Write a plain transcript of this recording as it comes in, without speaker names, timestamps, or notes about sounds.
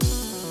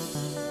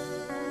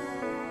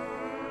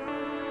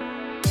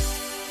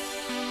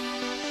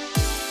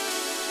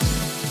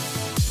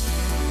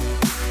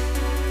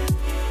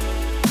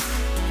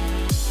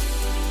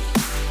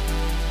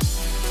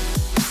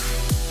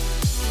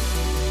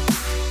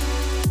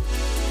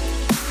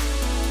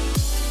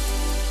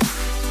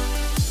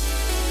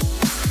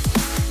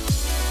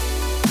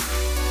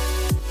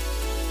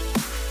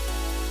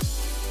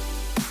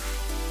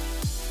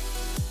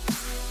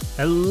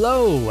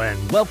Hello,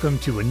 and welcome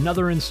to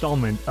another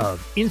installment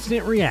of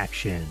Instant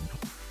Reaction,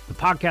 the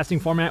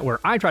podcasting format where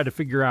I try to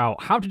figure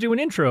out how to do an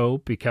intro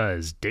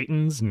because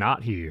Dayton's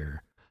not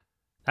here.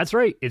 That's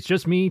right, it's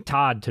just me,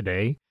 Todd,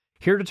 today,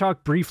 here to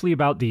talk briefly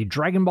about the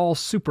Dragon Ball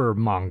Super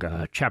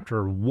manga,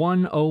 Chapter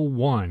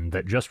 101,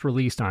 that just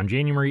released on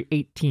January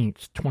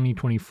 18th,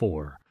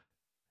 2024.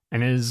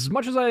 And as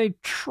much as I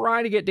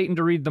try to get Dayton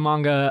to read the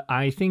manga,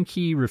 I think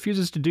he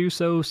refuses to do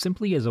so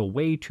simply as a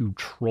way to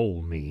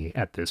troll me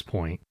at this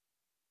point.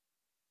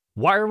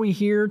 Why are we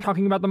here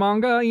talking about the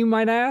manga, you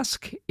might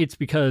ask? It's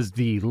because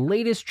the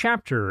latest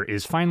chapter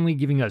is finally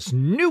giving us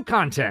new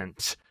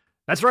content.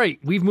 That's right,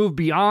 we've moved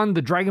beyond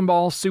the Dragon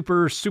Ball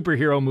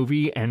superhero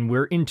movie and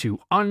we're into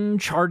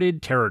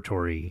uncharted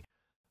territory.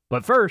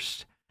 But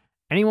first,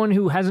 anyone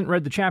who hasn't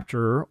read the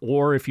chapter,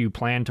 or if you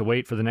plan to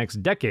wait for the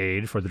next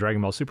decade for the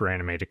Dragon Ball Super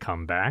anime to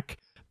come back,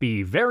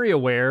 be very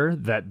aware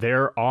that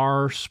there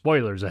are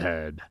spoilers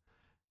ahead.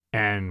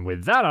 And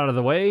with that out of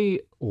the way,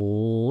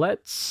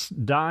 let's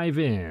dive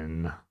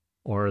in.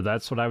 Or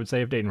that's what I would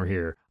say if Dayton were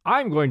here.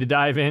 I'm going to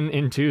dive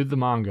into the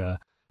manga.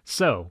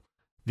 So,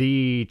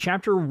 the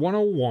chapter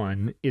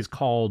 101 is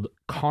called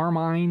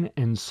Carmine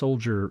and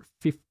Soldier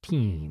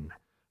 15.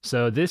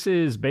 So this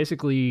is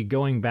basically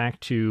going back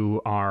to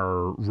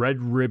our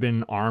Red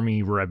Ribbon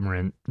Army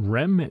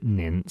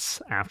remnants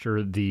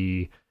after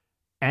the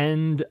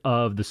end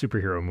of the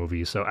superhero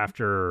movie. So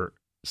after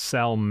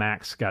Cell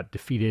Max got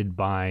defeated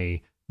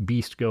by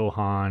Beast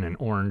Gohan and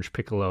Orange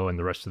Piccolo and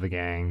the rest of the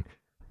gang.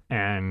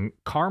 And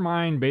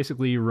Carmine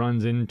basically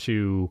runs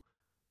into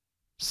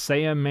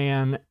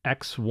Saiyaman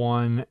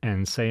X1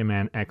 and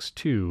Saiyaman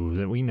X2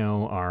 that we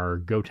know are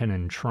Goten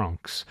and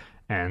Trunks,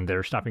 and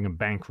they're stopping a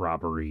bank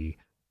robbery.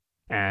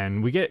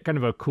 And we get kind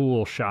of a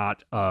cool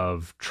shot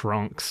of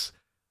Trunks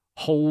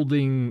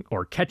holding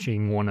or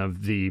catching one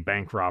of the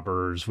bank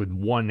robbers with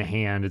one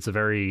hand. It's a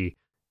very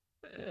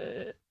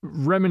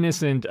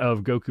reminiscent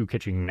of Goku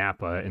catching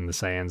Nappa in the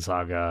Saiyan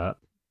saga.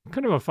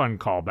 Kind of a fun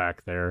callback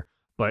there.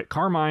 But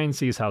Carmine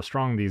sees how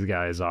strong these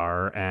guys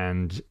are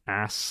and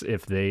asks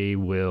if they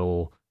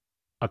will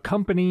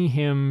accompany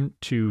him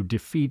to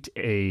defeat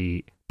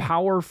a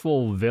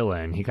powerful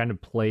villain. He kind of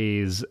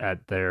plays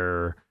at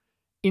their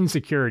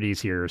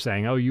insecurities here,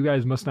 saying, oh, you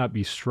guys must not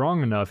be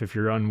strong enough if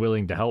you're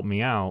unwilling to help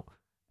me out.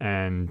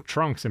 And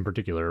Trunks in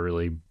particular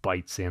really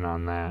bites in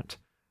on that.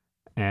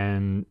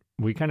 And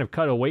we kind of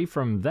cut away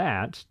from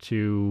that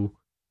to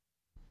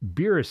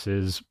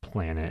Beerus's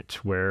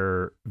planet,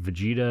 where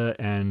Vegeta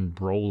and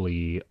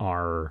Broly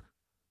are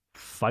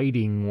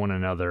fighting one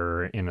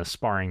another in a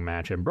sparring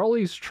match, and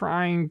Broly's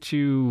trying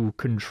to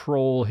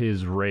control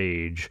his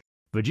rage.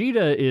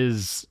 Vegeta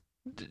is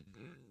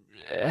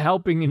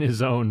helping in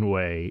his own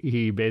way.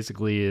 He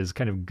basically is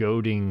kind of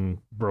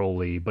goading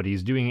Broly, but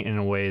he's doing it in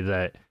a way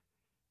that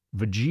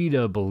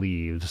Vegeta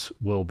believes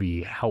will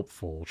be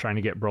helpful, trying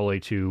to get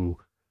Broly to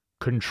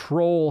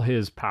control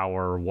his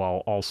power while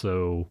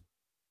also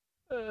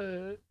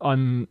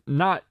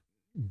not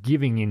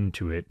giving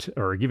into it,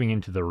 or giving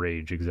into the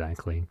rage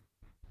exactly.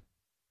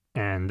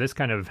 And this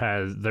kind of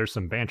there's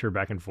some banter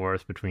back and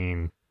forth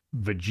between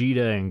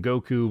Vegeta and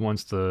Goku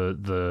once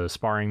the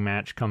sparring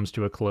match comes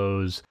to a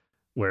close,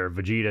 where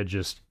Vegeta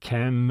just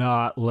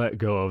cannot let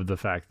go of the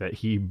fact that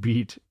he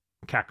beat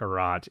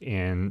Kakarot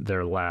in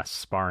their last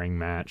sparring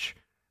match.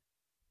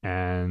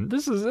 And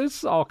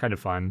it's all kind of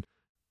fun,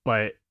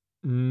 but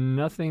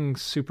nothing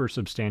super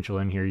substantial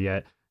in here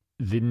yet.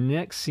 The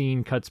next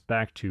scene cuts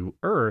back to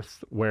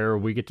Earth, where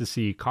we get to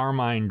see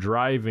Carmine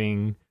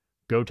driving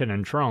Goten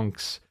and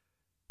Trunks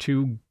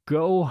to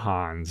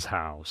Gohan's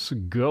house.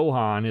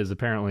 Gohan is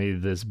apparently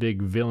this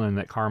big villain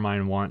that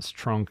Carmine wants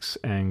Trunks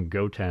and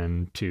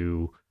Goten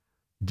to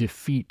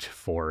defeat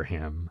for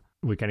him.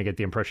 We kind of get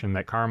the impression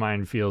that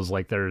Carmine feels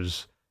like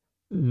there's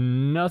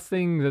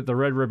nothing that the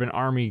Red Ribbon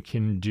Army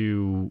can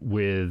do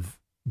with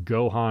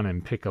Gohan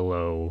and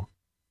Piccolo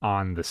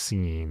on the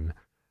scene.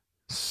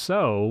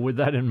 So, with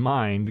that in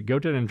mind,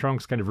 Goten and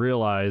Trunks kind of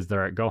realize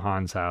they're at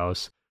Gohan's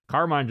house.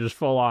 Carmine just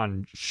full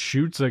on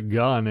shoots a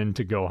gun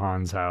into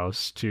Gohan's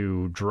house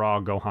to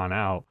draw Gohan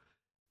out.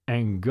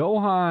 And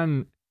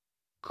Gohan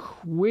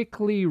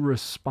quickly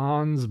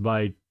responds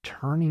by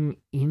turning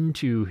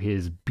into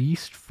his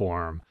beast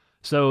form.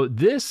 So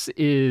this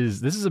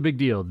is a big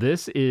deal.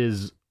 This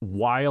is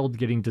wild,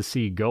 getting to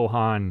see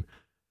Gohan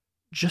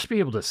just be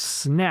able to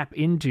snap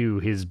into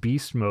his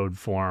beast mode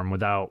form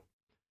without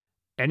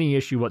any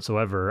issue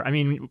whatsoever. I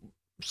mean,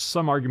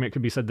 some argument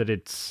could be said that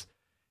it's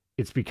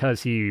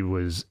because he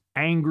was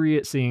angry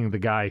at seeing the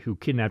guy who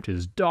kidnapped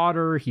his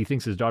daughter. He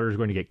thinks his daughter is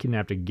going to get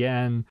kidnapped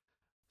again.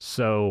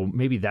 So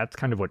maybe that's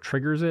kind of what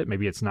triggers it.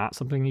 Maybe it's not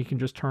something he can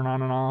just turn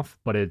on and off,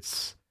 but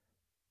it's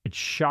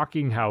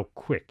shocking how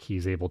quick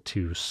he's able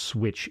to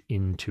switch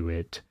into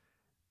it.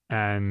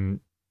 And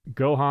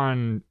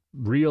Gohan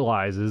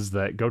realizes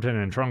that Goten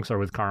and Trunks are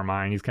with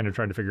Carmine. He's kind of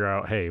trying to figure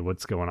out, hey,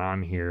 what's going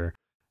on here?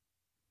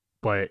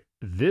 But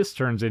this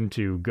turns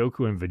into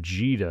Goku and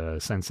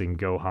Vegeta sensing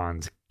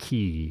Gohan's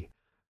ki.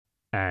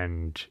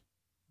 And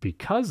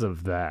because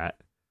of that,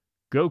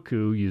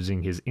 Goku,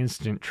 using his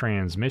instant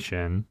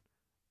transmission,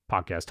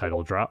 podcast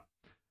title drop,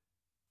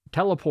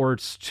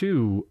 teleports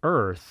to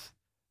Earth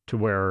to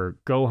where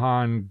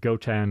Gohan,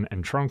 Goten,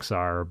 and Trunks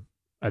are.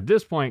 At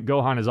this point,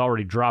 Gohan has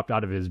already dropped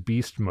out of his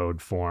beast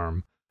mode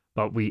form,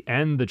 but we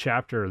end the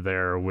chapter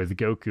there with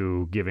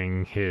Goku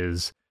giving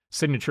his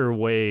signature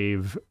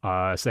wave,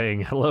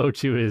 saying hello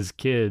to his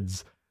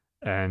kids,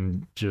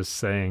 and just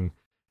saying,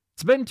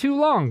 "It's been too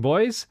long,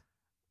 boys."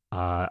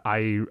 I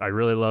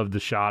really love the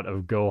shot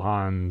of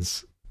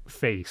Gohan's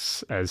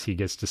face as he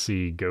gets to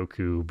see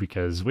Goku,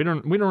 because we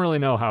don't really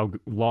know how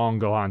long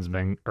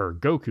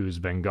Goku's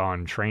been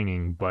gone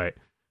training, but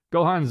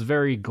Gohan's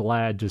very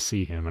glad to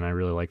see him, and I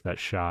really like that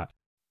shot.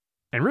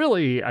 And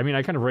really, I mean,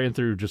 I kind of ran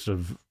through just a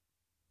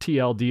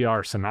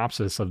TLDR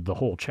synopsis of the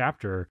whole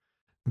chapter.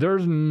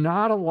 There's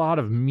not a lot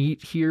of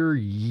meat here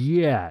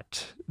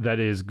yet that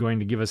is going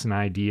to give us an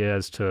idea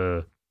as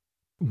to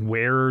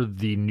where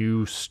the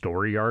new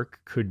story arc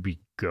could be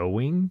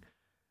going.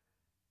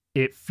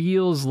 It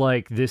feels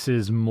like this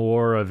is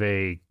more of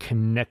a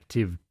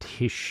connective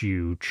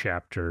tissue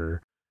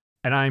chapter,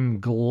 and I'm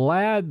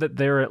glad that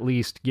they're at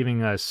least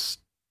giving us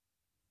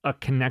a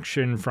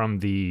connection from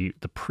the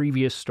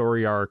previous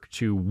story arc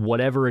to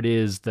whatever it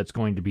is that's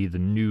going to be the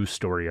new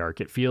story arc.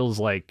 It feels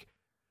like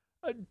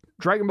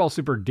Dragon Ball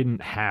Super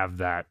didn't have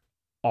that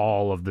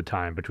all of the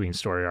time between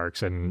story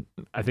arcs, and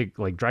I think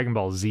like Dragon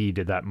Ball Z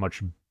did that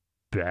much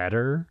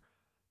better.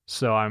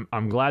 So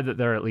I'm glad that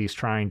they're at least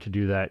trying to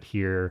do that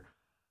here.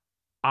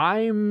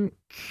 I'm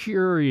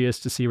curious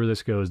to see where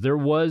this goes. There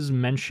was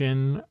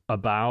mention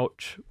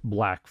about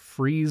Black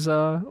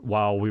Frieza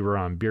while we were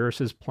on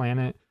Beerus's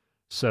planet,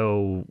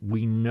 so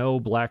we know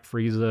Black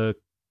Frieza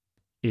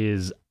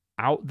is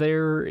out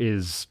there,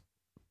 is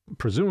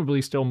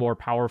presumably still more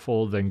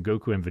powerful than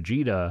Goku and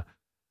Vegeta.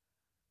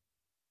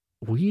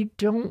 We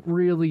don't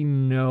really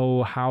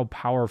know how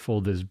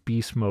powerful this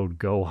Beast Mode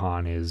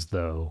Gohan is,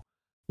 though.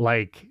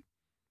 Like,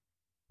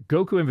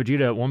 Goku and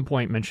Vegeta at one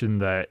point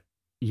mentioned that,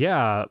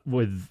 yeah,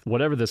 with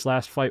whatever this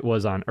last fight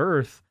was on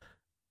Earth,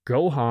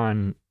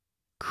 Gohan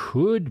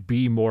could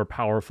be more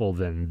powerful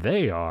than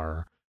they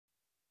are.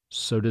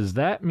 So does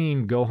that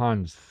mean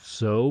Gohan's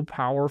so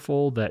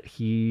powerful that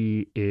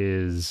he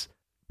is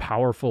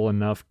powerful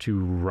enough to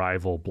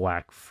rival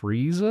Black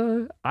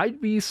Frieza? I'd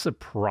be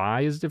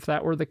surprised if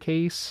that were the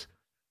case,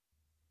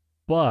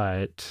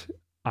 but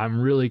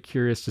I'm really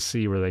curious to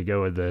see where they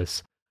go with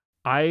this.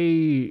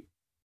 I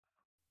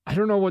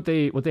don't know what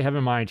they have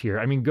in mind here.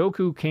 I mean,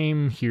 Goku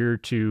came here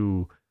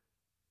to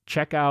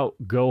check out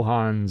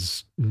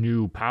Gohan's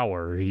new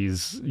power.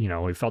 He's,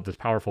 he felt this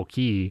powerful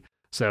ki.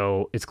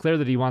 So it's clear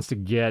that he wants to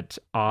get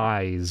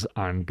eyes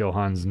on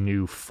Gohan's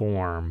new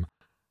form.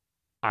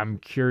 I'm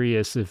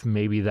curious if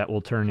maybe that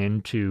will turn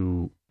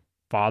into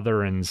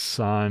father and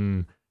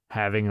son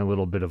having a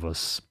little bit of a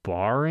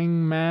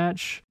sparring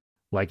match.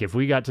 Like if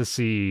we got to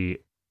see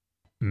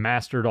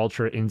Mastered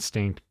Ultra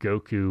Instinct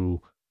Goku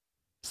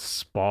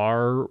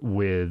spar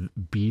with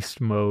Beast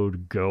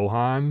Mode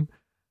Gohan,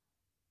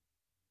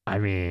 I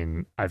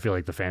mean, I feel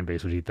like the fan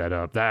base would eat that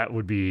up. That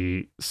would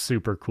be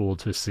super cool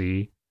to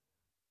see.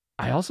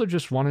 I also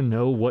just want to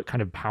know what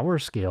kind of power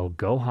scale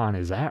Gohan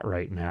is at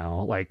right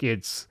now. Like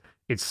it's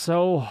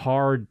so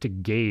hard to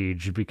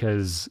gauge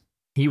because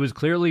he was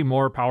clearly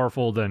more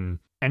powerful than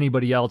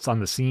anybody else on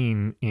the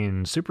scene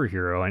in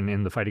Superhero and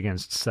in the fight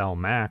against Cell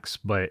Max,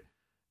 but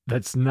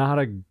that's not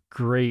a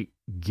great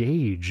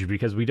gauge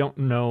because we don't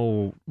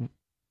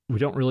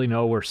really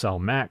know where Cell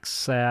Max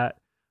sat.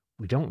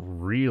 We don't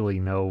really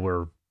know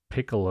where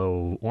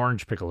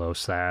Orange Piccolo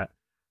sat.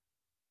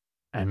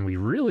 And we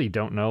really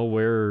don't know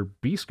where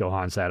Beast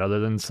Gohan sat other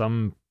than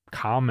some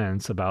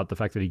comments about the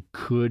fact that he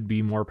could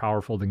be more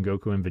powerful than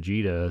Goku and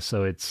Vegeta.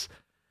 So it's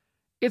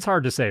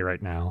hard to say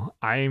right now.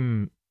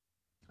 I'm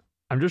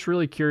just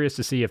really curious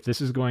to see if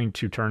this is going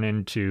to turn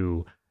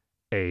into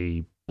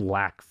a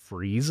Black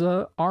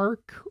Frieza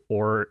arc,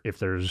 or if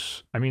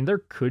there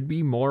could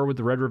be more with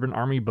the Red Ribbon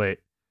Army, but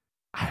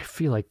I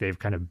feel like they've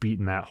kind of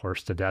beaten that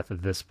horse to death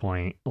at this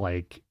point.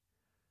 Like,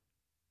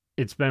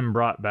 it's been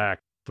brought back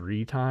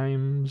 3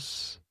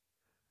 times.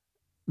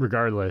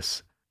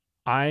 Regardless,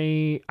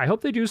 I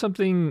hope they do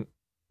something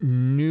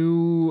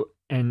new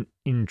and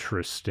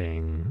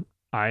interesting.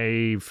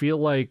 I feel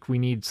like we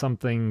need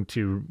something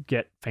to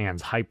get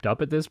fans hyped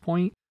up at this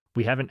point.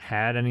 We haven't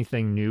had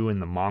anything new in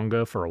the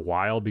manga for a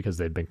while because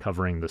they've been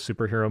covering the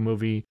superhero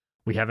movie.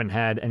 We haven't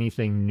had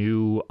anything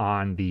new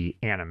on the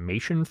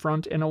animation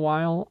front in a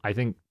while. I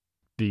think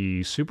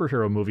the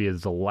superhero movie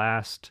is the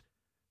last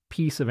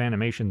piece of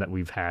animation that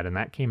we've had, and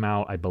that came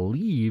out, I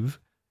believe,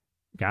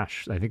 I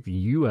think the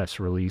US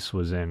release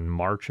was in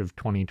March of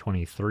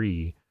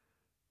 2023.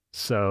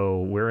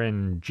 So we're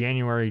in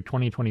January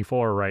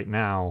 2024 right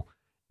now.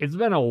 It's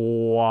been a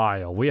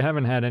while. We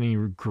haven't had any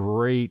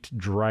great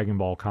Dragon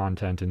Ball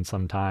content in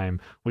some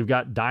time. We've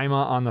got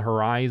Daima on the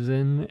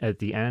horizon at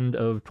the end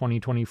of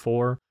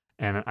 2024,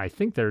 and I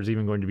think there's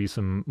even going to be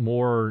some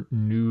more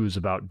news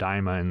about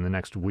Daima in the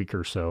next week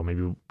or so.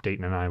 Maybe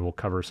Dayton and I will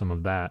cover some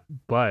of that.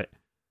 But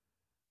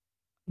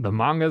the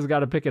manga's got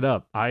to pick it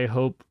up. I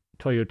hope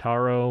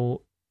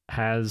Toyotaro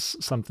has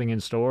something in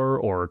store,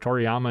 or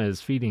Toriyama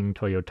is feeding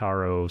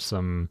Toyotaro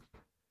some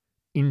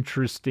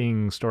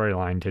interesting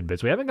storyline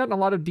tidbits. We haven't gotten a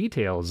lot of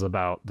details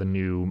about the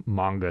new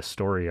manga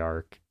story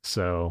arc,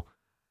 so...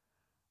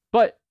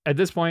 But at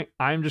this point,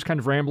 I'm just kind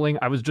of rambling.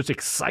 I was just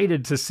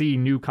excited to see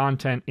new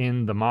content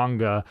in the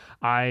manga.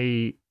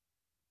 I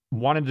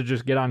wanted to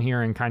just get on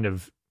here and kind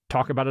of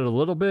talk about it a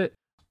little bit.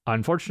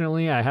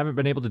 Unfortunately, I haven't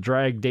been able to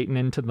drag Dayton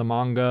into the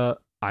manga.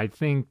 I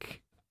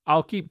think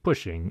I'll keep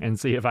pushing and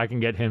see if I can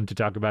get him to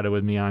talk about it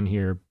with me on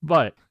here.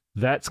 But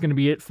that's going to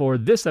be it for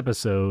this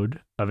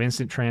episode of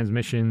Instant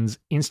Transmission's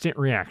Instant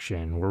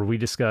Reaction, where we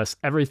discuss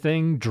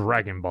everything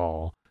Dragon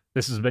Ball.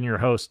 This has been your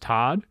host,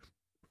 Todd,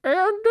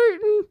 and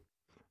Dayton.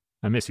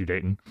 I miss you,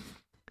 Dayton.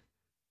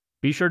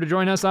 Be sure to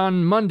join us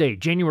on Monday,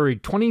 January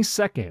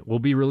 22nd. We'll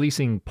be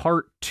releasing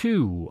part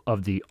 2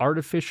 of the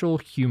Artificial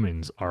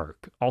Humans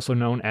arc, also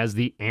known as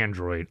the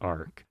Android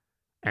arc.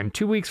 And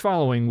 2 weeks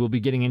following, we'll be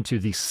getting into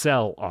the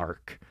Cell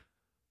arc.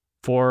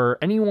 For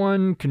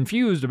anyone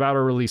confused about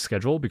our release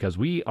schedule, because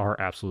we are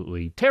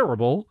absolutely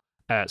terrible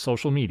at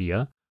social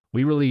media,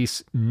 we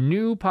release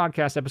new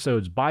podcast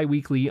episodes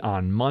bi-weekly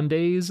on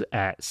Mondays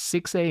at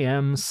 6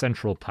 a.m.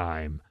 Central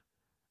Time.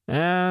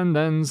 And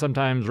then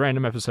sometimes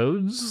random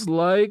episodes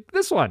like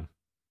this one.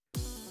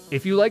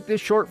 If you like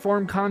this short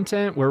form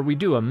content where we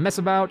do a mess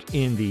about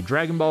in the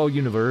Dragon Ball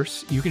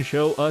universe, you can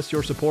show us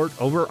your support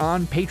over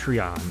on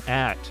Patreon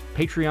at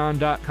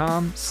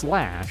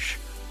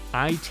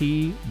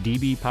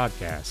patreon.com/ITDB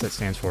Podcast. That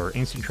stands for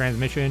Instant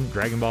Transmission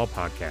Dragon Ball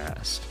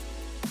Podcast.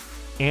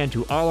 And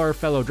to all our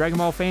fellow Dragon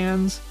Ball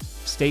fans,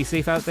 stay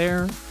safe out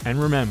there, and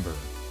remember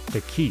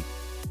to keep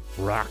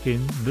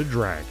rocking the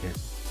dragon.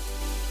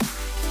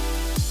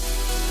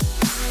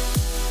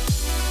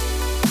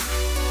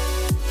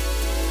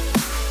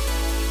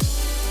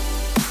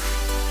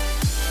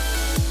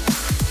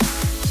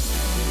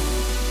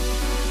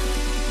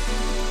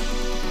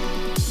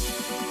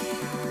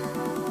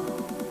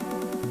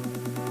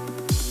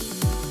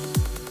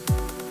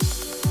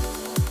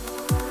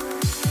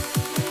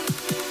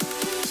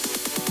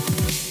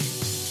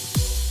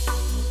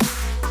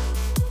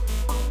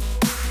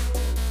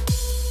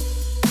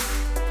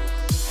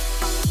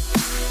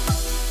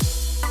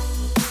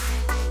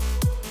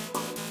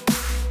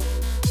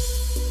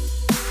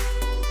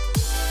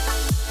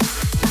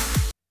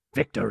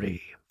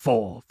 Victory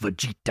for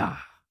Vegeta.